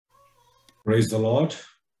Praise the Lord.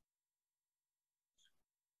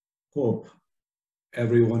 Hope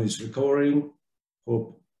everyone is recovering.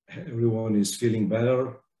 Hope everyone is feeling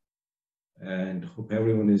better. And hope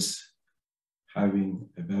everyone is having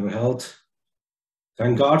a better health.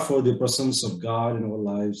 Thank God for the presence of God in our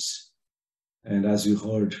lives. And as you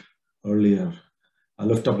heard earlier, I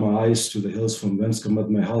lift up my eyes to the hills from whence cometh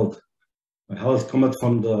my health. My health cometh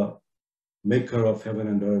from the maker of heaven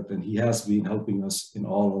and earth, and he has been helping us in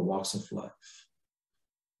all our walks of life.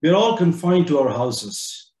 We are all confined to our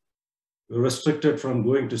houses. We're restricted from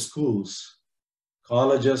going to schools,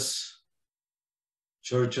 colleges,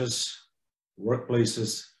 churches,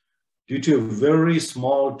 workplaces, due to a very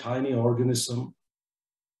small, tiny organism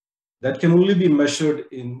that can only be measured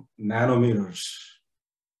in nanometers.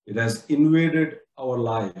 It has invaded our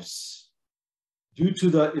lives. Due to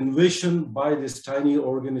the invasion by this tiny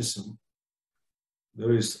organism,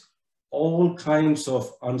 there is all kinds of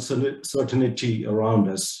uncertainty around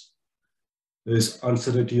us. There is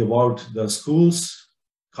uncertainty about the schools,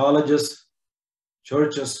 colleges,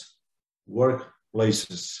 churches,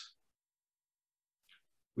 workplaces.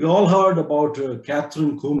 We all heard about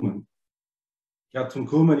Catherine Kuhlman. Catherine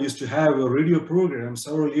Kuhlman used to have a radio program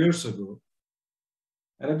several years ago.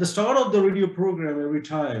 And at the start of the radio program, every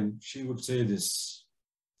time she would say this: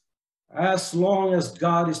 as long as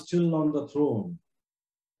God is still on the throne,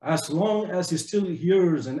 as long as he still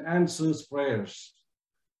hears and answers prayers,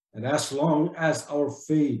 and as long as our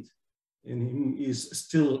faith in him is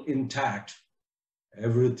still intact,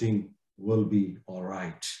 everything will be all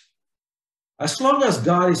right. As long as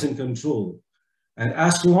God is in control, and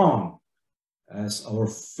as long as our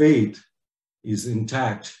faith is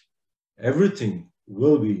intact, everything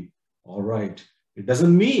will be all right. It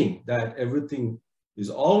doesn't mean that everything is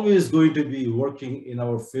always going to be working in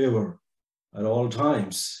our favor at all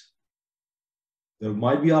times. There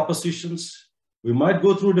might be oppositions. We might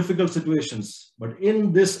go through difficult situations, but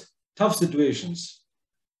in these tough situations,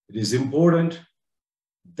 it is important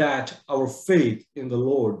that our faith in the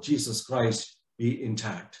Lord Jesus Christ be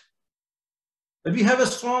intact. That we have a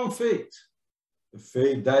strong faith, a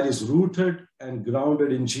faith that is rooted and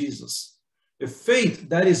grounded in Jesus, a faith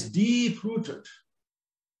that is deep-rooted.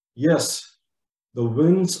 Yes, the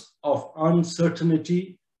winds of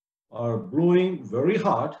uncertainty are blowing very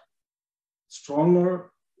hard,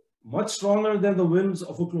 stronger, much stronger than the winds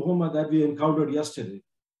of Oklahoma that we encountered yesterday.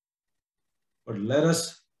 But let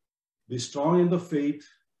us be strong in the faith,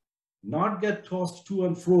 not get tossed to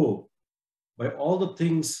and fro by all the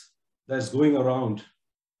things that's going around,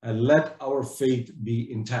 and let our faith be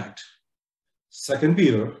intact. 2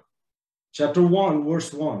 Peter chapter 1,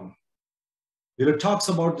 verse 1. Peter talks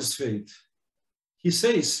about this faith. He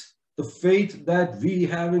says, the faith that we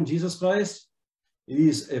have in Jesus Christ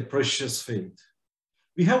is a precious faith.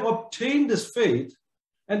 We have obtained this faith,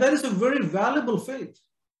 and that is a very valuable faith.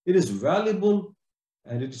 It is valuable,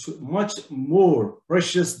 and it is much more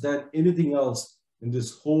precious than anything else in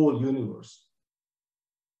this whole universe.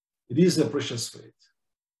 It is a precious faith.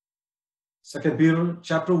 2 Peter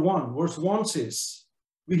chapter 1, verse 1 says,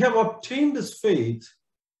 we have obtained this faith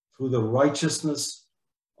through the righteousness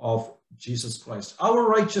of Jesus Christ. Our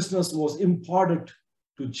righteousness was imparted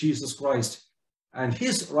to Jesus Christ, and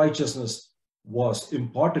his righteousness was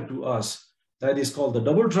imparted to us. That is called the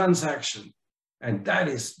double transaction, and that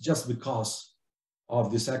is just because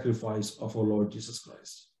of the sacrifice of our Lord Jesus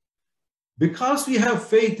Christ. Because we have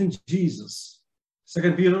faith in Jesus,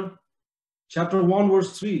 2 Peter chapter 1,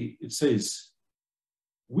 verse 3, it says,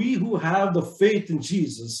 we who have the faith in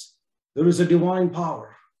Jesus, there is a divine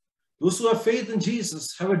power. Those who have faith in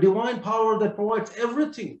Jesus have a divine power that provides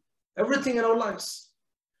everything in our lives.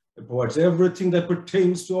 It provides everything that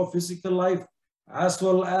pertains to our physical life, as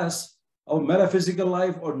well as our metaphysical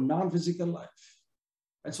life or non-physical life.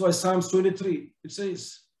 That's why Psalms 23, it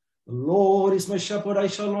says, the Lord is my shepherd, I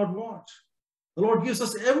shall not want. The Lord gives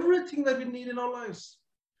us everything that we need in our lives.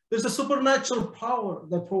 There's a supernatural power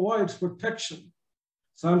that provides protection.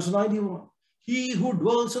 Psalms 91, he who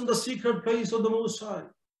dwells in the secret place of the Most High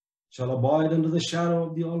shall abide under the shadow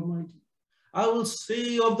of the Almighty. I will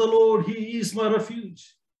say of the Lord, he is my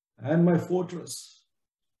refuge and my fortress.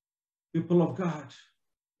 People of God,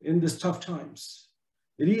 in these tough times,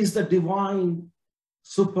 it is the divine,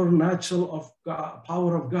 supernatural of God,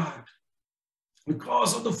 power of God.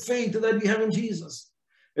 Because of the faith that we have in Jesus,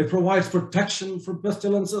 it provides protection from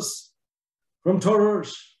pestilences, from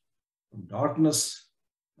terrors, from darkness,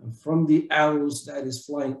 and from the arrows that is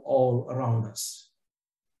flying all around us.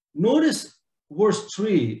 Notice verse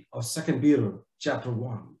 3 of 2 Peter chapter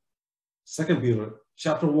 1. 2 Peter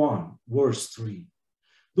chapter 1, verse 3.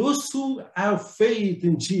 Those who have faith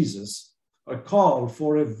in Jesus are called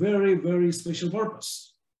for a very, very special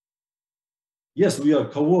purpose. Yes, we are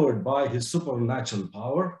covered by his supernatural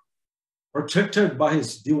power, protected by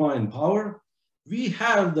his divine power. We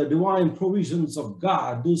have the divine provisions of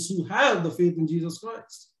God, those who have the faith in Jesus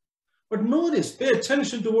Christ. But notice, pay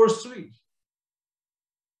attention to verse 3.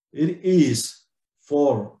 It is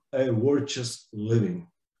for a virtuous living.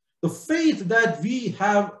 The faith that we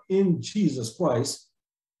have in Jesus Christ,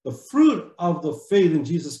 the fruit of the faith in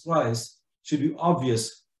Jesus Christ should be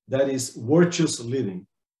obvious, that is virtuous living.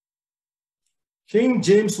 King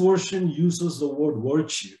James Version uses the word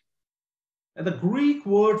virtue. And the Greek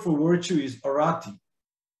word for virtue is arati.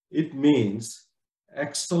 It means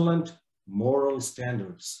excellent moral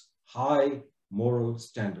standards, high moral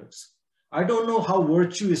standards. I don't know how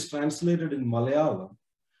virtue is translated in Malayalam.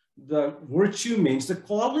 The virtue means the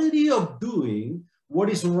quality of doing what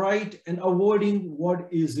is right and avoiding what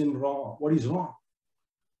is wrong.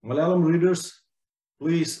 Malayalam readers,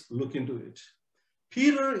 please look into it.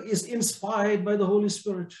 Peter is inspired by the Holy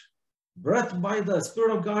Spirit. Breathed by the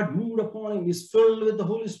Spirit of God, moved upon him, is filled with the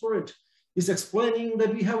Holy Spirit. He's explaining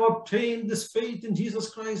that we have obtained this faith in Jesus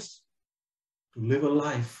Christ to live a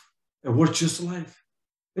life, a virtuous life,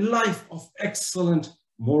 a life of excellent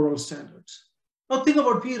moral standards. Now think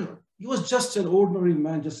about Peter. He was just an ordinary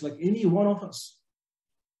man, just like any one of us.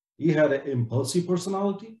 He had an impulsive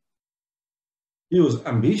personality. He was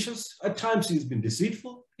ambitious. At times he's been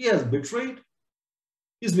deceitful. He has betrayed.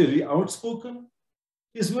 He's very outspoken.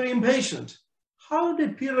 He's very impatient. How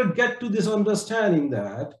did Peter get to this understanding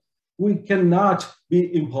that we cannot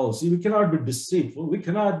be impulsive, we cannot be deceitful, we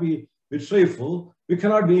cannot be betrayful, we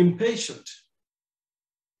cannot be impatient?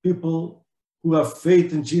 People who have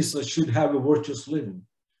faith in Jesus should have a virtuous living,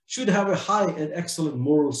 should have a high and excellent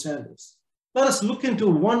moral standards. Let us look into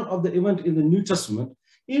one of the events in the New Testament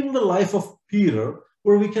in the life of Peter,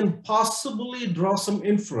 where we can possibly draw some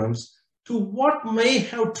inference to what may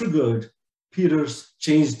have triggered Peter's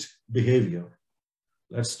changed behavior.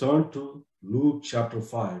 Let's turn to Luke chapter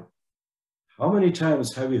 5. How many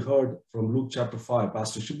times have we heard from Luke chapter 5?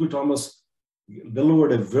 Pastor Shibu Thomas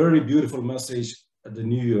delivered a very beautiful message at the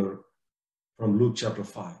New Year from Luke chapter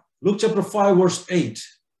 5. Luke chapter 5 verse 8.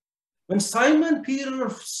 When Simon Peter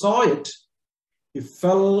saw it, he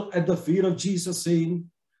fell at the feet of Jesus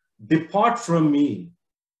saying, "Depart from me,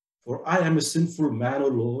 for I am a sinful man, O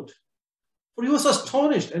Lord." For he was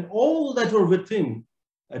astonished, and all that were with him,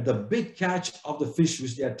 at the big catch of the fish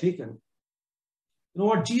which they had taken. You know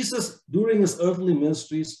what? Jesus, during his earthly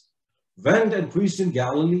ministries, went and preached in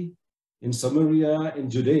Galilee, in Samaria, in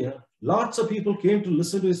Judea. Lots of people came to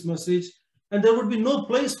listen to his message, and there would be no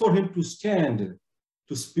place for him to stand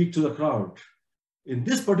to speak to the crowd. In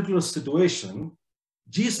this particular situation,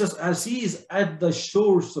 Jesus, as he is at the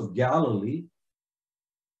shores of Galilee,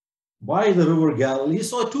 by the river Galilee, he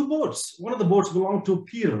saw two boats. One of the boats belonged to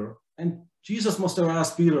Peter, and Jesus must have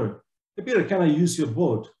asked Peter, "Hey, Peter, can I use your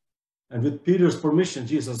boat?" And with Peter's permission,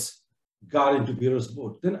 Jesus got into Peter's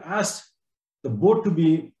boat, then asked the boat to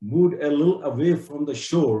be moved a little away from the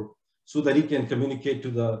shore so that he can communicate to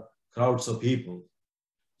the crowds of people.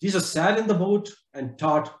 Jesus sat in the boat and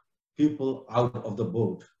taught people out of the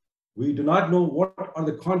boat. We do not know what are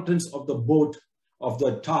the contents of the boat, of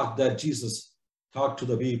the talk that Jesus talk to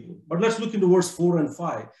the people. But let's look into verse 4 and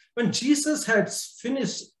 5. When Jesus had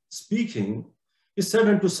finished speaking, he said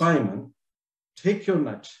unto Simon, "Take your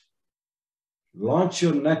net, launch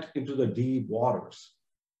your net into the deep waters."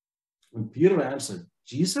 And Peter answered,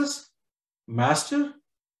 "Jesus, Master,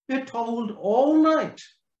 we have toiled all night.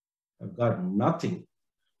 I've got nothing,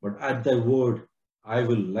 but at thy word, I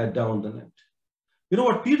will let down the net." You know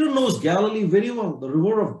what? Peter knows Galilee very well. The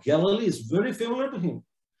river of Galilee is very familiar to him.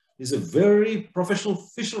 He's a very professional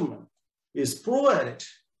fisherman. He's pro at it.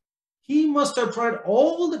 He must have tried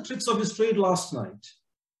all the tricks of his trade last night,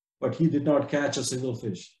 but he did not catch a single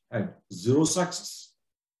fish, had zero success.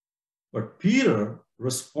 But Peter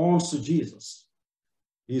responds to Jesus.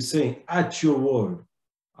 He's saying, "At your word,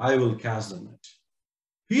 I will cast the net."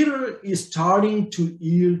 Peter is starting to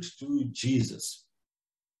yield to Jesus.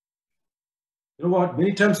 You know what?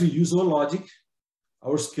 Many times we use our logic,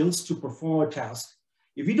 our skills to perform a task.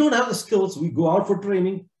 If we don't have the skills, we go out for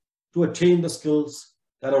training to attain the skills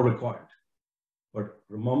that are required. But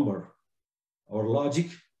remember, our logic,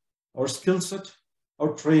 our skill set,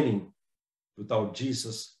 our training without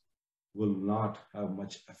Jesus will not have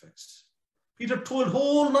much effects. Peter toiled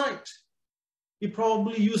whole night. He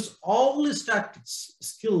probably used all his tactics,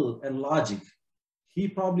 skill, and logic. He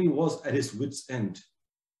probably was at his wit's end.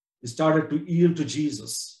 He started to yield to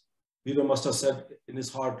Jesus. Peter must have said in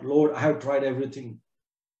his heart, "Lord, I have tried everything."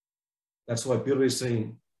 That's why Peter is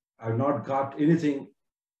saying, I've not got anything.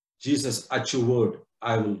 Jesus, at your word,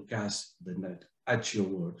 I will cast the net at your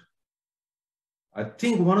word. I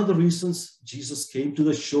think one of the reasons Jesus came to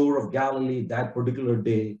the shore of Galilee that particular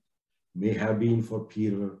day may have been for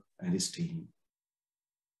Peter and his team.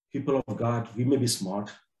 People of God, we may be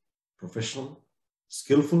smart, professional,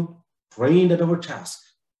 skillful, trained at our task.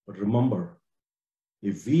 But remember,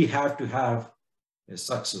 if we have to have a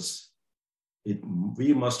success,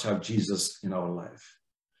 we must have Jesus in our life.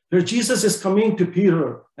 Here Jesus is coming to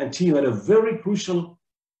Peter and team at a very crucial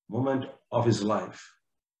moment of his life.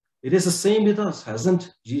 It is the same with us.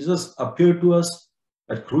 Hasn't Jesus appeared to us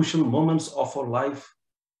at crucial moments of our life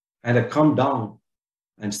and have come down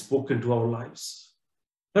and spoken to our lives?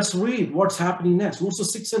 Let's read what's happening next,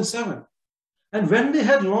 verses 6 and 7. And when they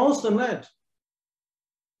had launched the net,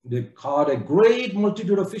 they caught a great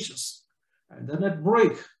multitude of fishes, and the net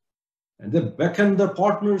broke. And they beckoned their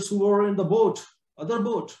partners who were in the boat, other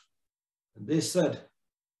boat. And they said,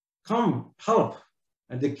 come, help.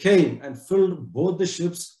 And they came and filled both the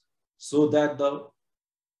ships so that the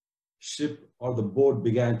ship or the boat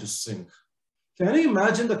began to sink. Can you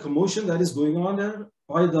imagine the commotion that is going on there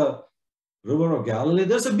by the river of Galilee?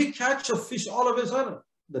 There's a big catch of fish all of a sudden.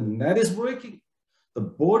 The net is breaking. The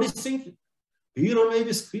boat is sinking. Peter may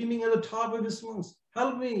be screaming at the top of his lungs,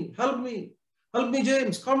 help me, help me. Help me,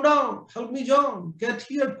 James, come down. Help me, John, get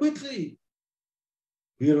here quickly.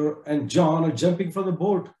 Peter and John are jumping from the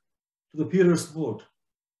boat to the Peter's boat.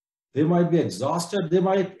 They might be exhausted, they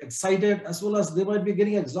might be excited, as well as they might be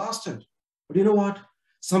getting exhausted. But you know what?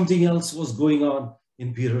 Something else was going on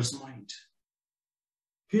in Peter's mind.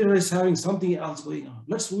 Peter is having something else going on.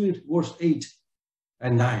 Let's read verse 8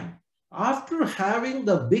 and 9. After having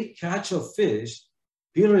the big catch of fish,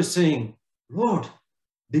 Peter is saying, Lord,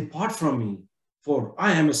 depart from me, for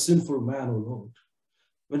I am a sinful man, O Lord.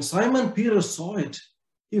 When Simon Peter saw it,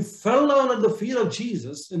 he fell down at the feet of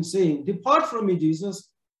Jesus and saying, depart from me, Jesus,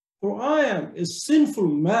 for I am a sinful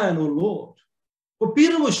man, O Lord. For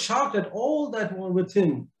Peter was shocked at all that were with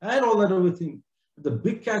him and all that were with him, at the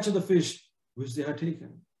big catch of the fish which they had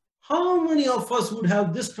taken. How many of us would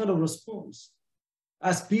have this kind of response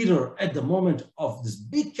as Peter at the moment of this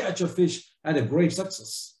big catch of fish and a great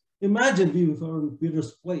success? Imagine we were in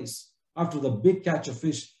Peter's place after the big catch of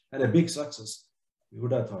fish and a big success. We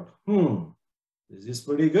would have thought, this is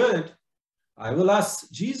pretty good. I will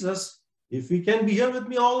ask Jesus if he can be here with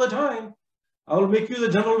me all the time. I will make you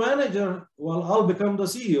the general manager while I'll become the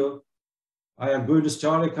CEO. I am going to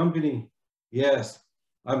start a company. Yes,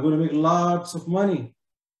 I'm going to make lots of money.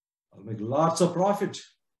 I'll make lots of profit.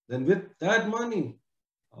 Then with that money,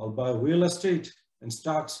 I'll buy real estate and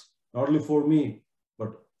stocks, not only for me,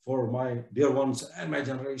 but for my dear ones and my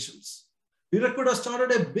generations. Peter could have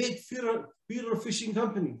started a big Peter fishing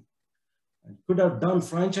company and could have done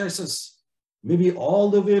franchises, maybe all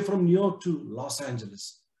the way from New York to Los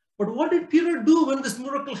Angeles. But what did Peter do when this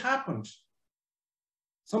miracle happened?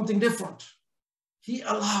 Something different. He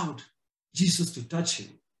allowed Jesus to touch him.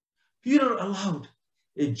 Peter allowed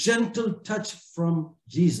a gentle touch from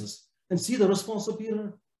Jesus. And see the response of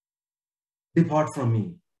Peter? Depart from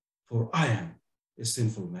me, for I am a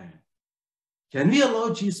sinful man. Can we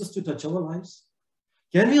allow Jesus to touch our lives?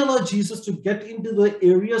 Can we allow Jesus to get into the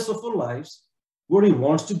areas of our lives where he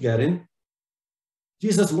wants to get in?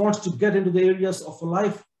 Jesus wants to get into the areas of our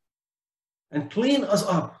life and clean us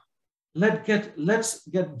up. Let's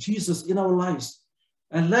get Jesus in our lives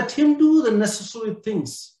and let him do the necessary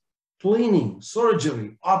things, cleaning,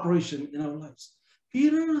 surgery, operation in our lives.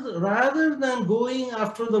 Peter, rather than going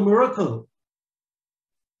after the miracle,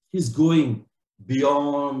 he's going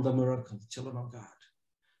beyond the miracle, children of God.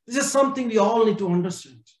 This is something we all need to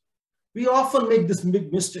understand. We often make this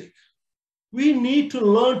big mistake. We need to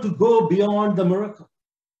learn to go beyond the miracle.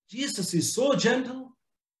 Jesus is so gentle.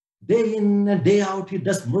 Day in and day out, he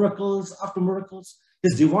does miracles after miracles.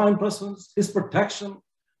 His divine presence, his protection,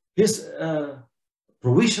 his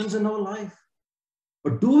provisions in our life.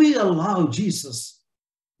 But do we allow Jesus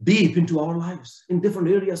deep into our lives, in different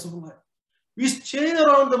areas of our life? We stay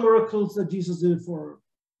around the miracles that Jesus did for us.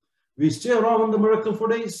 We stay around the miracle for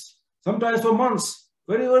days, sometimes for months,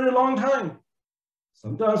 very, very long time,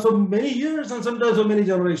 sometimes for many years and sometimes for many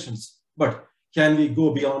generations. But can we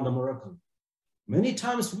go beyond the miracle? Many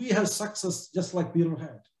times we have success just like Peter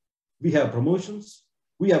had. We have promotions,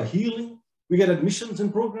 we have healing, we get admissions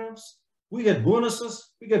in programs, we get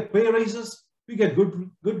bonuses, we get pay raises, we get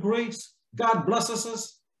good grades. God blesses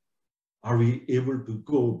us. Are we able to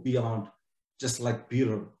go beyond, just like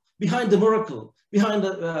Peter, behind the miracle,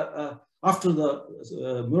 after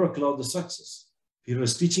the miracle of the success? Peter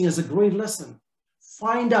is teaching us a great lesson.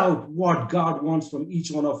 find out what God wants from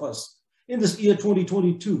each one of us in this year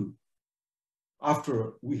 2022,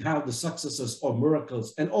 after we have the successes or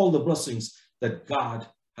miracles and all the blessings that God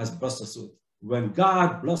has blessed us with. When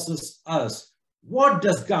God blesses us, what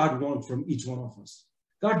does God want from each one of us?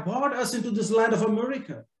 God brought us into this land of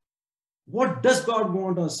America. What does God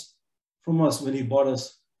want from us when he brought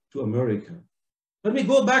us to America? Let me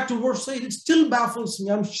go back to verse 8. It still baffles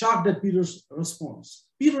me. I'm shocked at Peter's response.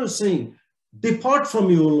 Peter is saying, "Depart from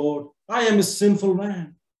me, O Lord. I am a sinful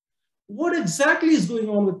man." What exactly is going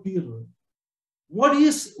on with Peter? What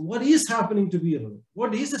is happening to Peter?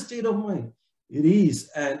 What is the state of mind? It is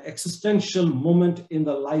an existential moment in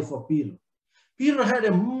the life of Peter. Peter had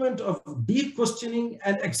a moment of deep questioning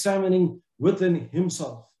and examining within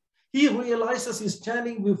himself. He realizes he's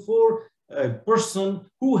standing before a person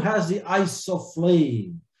who has the eyes of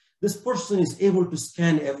flame. This person is able to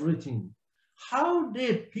scan everything. How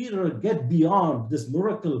did Peter get beyond this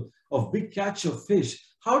miracle of big catch of fish?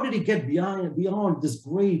 How did he get beyond this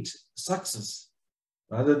great success?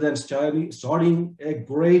 Rather than starting a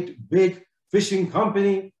great big fishing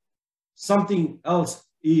company, something else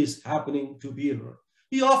is happening to Peter.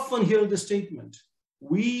 We often hear the statement,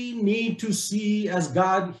 we need to see as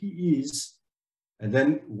God he is. And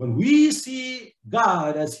then when we see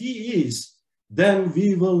God as he is, then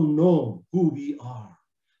we will know who we are.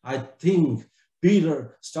 I think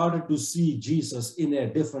Peter started to see Jesus in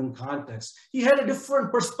a different context. He had a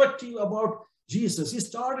different perspective about Jesus. He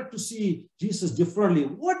started to see Jesus differently.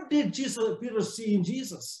 What did Peter see in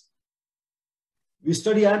Jesus? We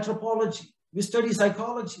study anthropology. We study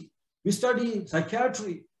psychology. We study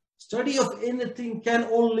psychiatry. Study of anything can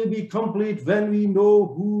only be complete when we know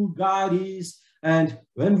who God is and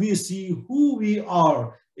when we see who we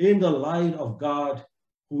are in the light of God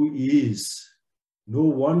who is. No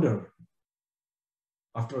wonder,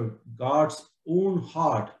 after God's own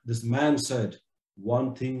heart, this man said,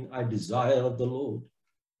 "One thing I desire of the Lord,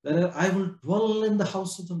 that I will dwell in the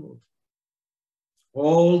house of the Lord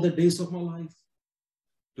all the days of my life,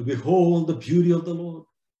 to behold the beauty of the Lord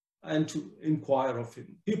and to inquire of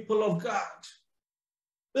him." People of God,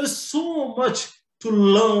 there is so much to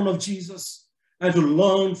learn of Jesus and to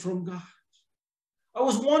learn from God. I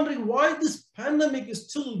was wondering why this pandemic is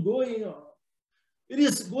still going on. It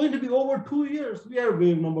is going to be over 2 years. We have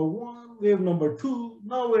wave number 1, wave number 2,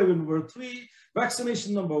 now wave number 3,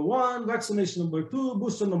 vaccination number 1, vaccination number 2,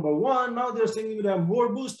 booster number 1. Now they're saying we would have more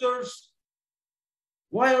boosters.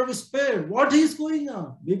 Why are we spared? What is going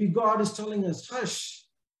on? Maybe God is telling us, hush,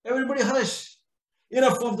 everybody hush.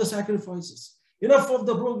 Enough of the sacrifices, enough of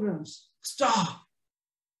the programs. Stop.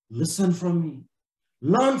 Listen from me.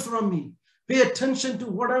 Learn from me. Pay attention to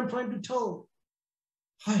what I'm trying to tell.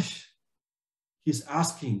 Hush. He's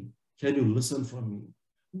asking, can you listen from me?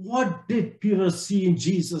 What did Peter see in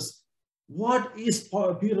Jesus? What is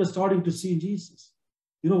Peter starting to see in Jesus?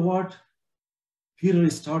 You know what? Peter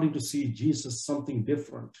is starting to see Jesus something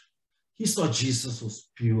different. He saw Jesus was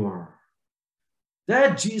pure.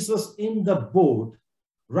 That Jesus in the boat,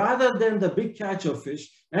 rather than the big catch of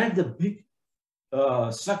fish and the big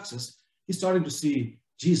success, he's starting to see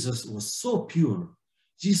Jesus was so pure.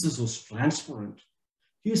 Jesus was transparent.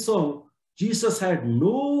 He saw Jesus had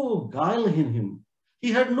no guile in him.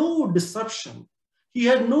 He had no deception. He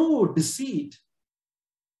had no deceit.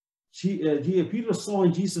 Peter saw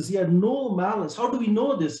in Jesus, he had no malice. How do we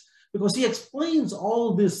know this? Because he explains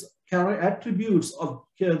all these attributes of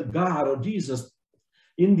God or Jesus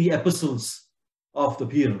in the epistles of the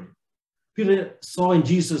Peter. Peter saw in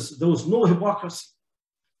Jesus, there was no hypocrisy.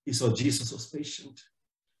 He saw Jesus was patient.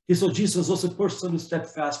 He saw Jesus was a person of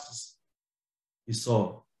steadfastness. He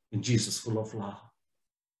saw in Jesus full of love.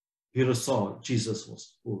 Peter saw Jesus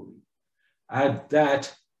was holy. At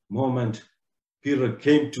that moment, Peter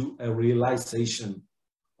came to a realization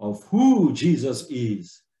of who Jesus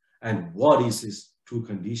is and what is his true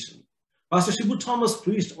condition. Pastor Shibu Thomas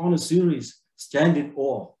preached on a series, Stand in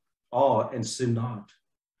Awe and Sin Not.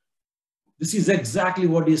 This is exactly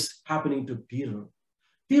what is happening to Peter.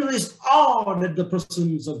 Peter is awed at the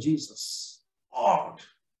presence of Jesus. Awed.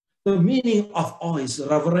 The meaning of awe is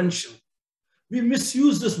reverential. We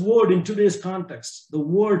misuse this word in today's context. The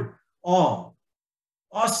word awe.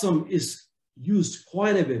 Awesome is used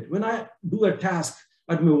quite a bit. When I do a task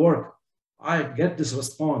at my work, I get this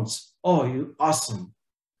response, "Oh, you're awesome."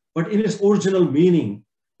 But in its original meaning,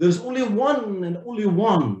 there's only one and only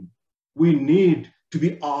one we need to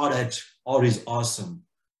be awed at or is awesome.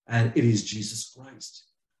 And it is Jesus Christ.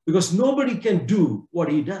 Because nobody can do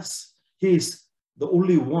what he does. He is the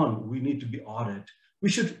only one we need to be awed at. We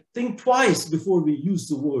should think twice before we use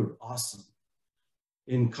the word awesome.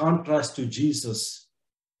 in contrast to Jesus,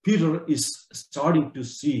 Peter is starting to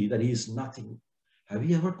see that he is nothing. Have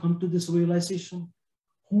you ever come to this realization?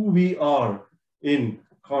 Who we are in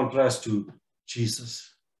contrast to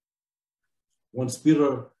Jesus. Once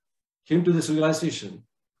Peter came to this realization,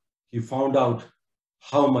 he found out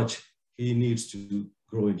how much he needs to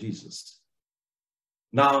grow in Jesus.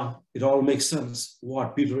 Now it all makes sense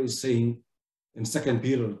what Peter is saying in 2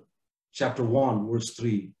 Peter chapter 1, verse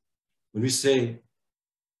 3. When we say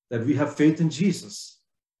that we have faith in Jesus,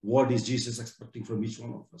 what is Jesus expecting from each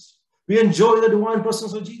one of us? We enjoy the divine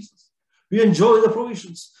presence of Jesus. We enjoy the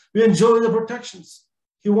provisions. We enjoy the protections.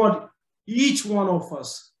 He wants each one of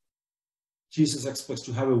us. Jesus expects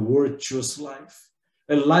to have a virtuous life,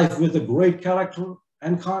 a life with a great character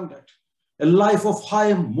and conduct, a life of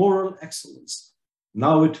high moral excellence.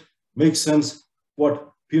 Now it makes sense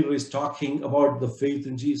what Peter is talking about, the faith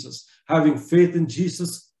in Jesus. Having faith in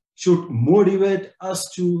Jesus should motivate us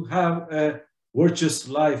to have a virtuous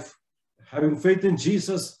life. Having faith in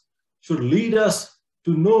Jesus should lead us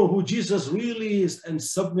to know who Jesus really is and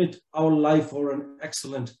submit our life for an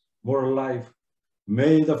excellent moral life.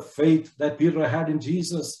 May the faith that Peter had in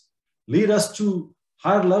Jesus lead us to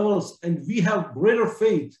higher levels, and we have greater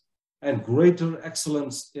faith and greater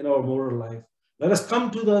excellence in our moral life. Let us come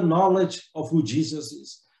to the knowledge of who Jesus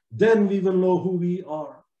is. Then we will know who we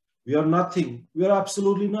are. We are nothing. We are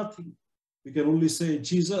absolutely nothing. We can only say,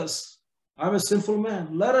 Jesus, I'm a sinful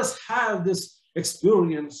man. Let us have this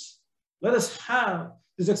experience. Let us have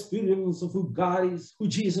this experience of who God is, who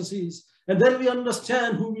Jesus is. And then we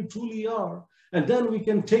understand who we truly are. And then we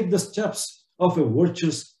can take the steps of a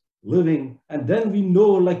virtuous living. And then we know,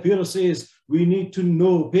 like Peter says, we need to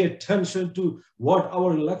know, pay attention to what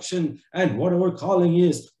our election and what our calling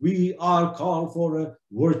is. We are called for a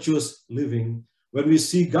virtuous living. When we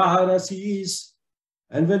see God as He is,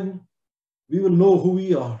 and when we will know who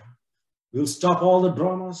we are, we'll stop all the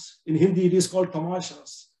dramas. In Hindi, it is called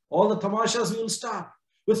tamashas. All the tamashas we will stop.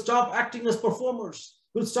 We'll stop acting as performers.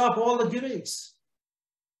 We'll stop all the gimmicks.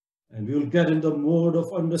 And we will get in the mode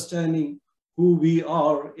of understanding who we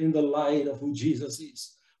are in the light of who Jesus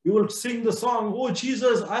is. We will sing the song, oh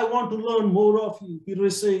Jesus, I want to learn more of you. Peter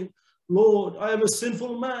is saying, Lord, I am a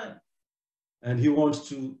sinful man. And he wants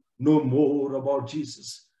to know more about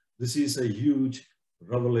Jesus. This is a huge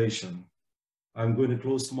revelation. I'm going to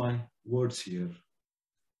close my words here.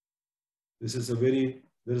 There is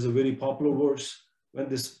a very popular verse. When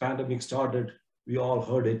this pandemic started, we all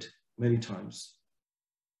heard it many times.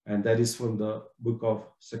 And that is from the book of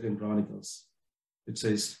 2 Chronicles. It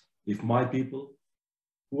says, if my people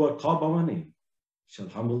who are called by my name shall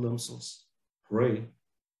humble themselves, pray,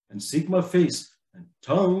 and seek my face, and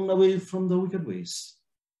turn away from the wicked ways,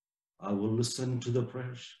 I will listen to the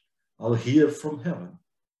prayers. I'll hear from heaven,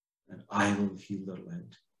 and I will heal their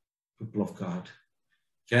land. People of God,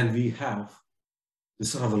 can we have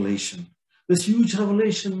this revelation, this huge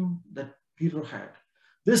revelation that Peter had?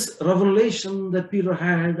 This revelation that Peter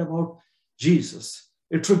had about Jesus,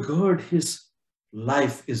 it triggered his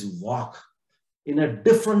life, his walk in a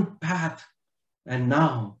different path. And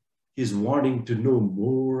now he's wanting to know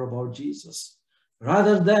more about Jesus.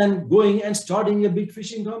 Rather than going and starting a big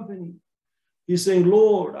fishing company, he's saying,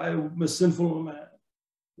 Lord, I'm a sinful man.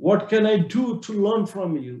 What can I do to learn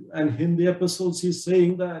from you? And in the epistles, he's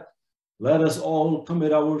saying that let us all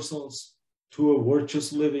commit ourselves to a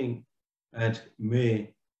virtuous living, and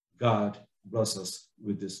may God bless us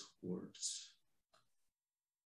with these words.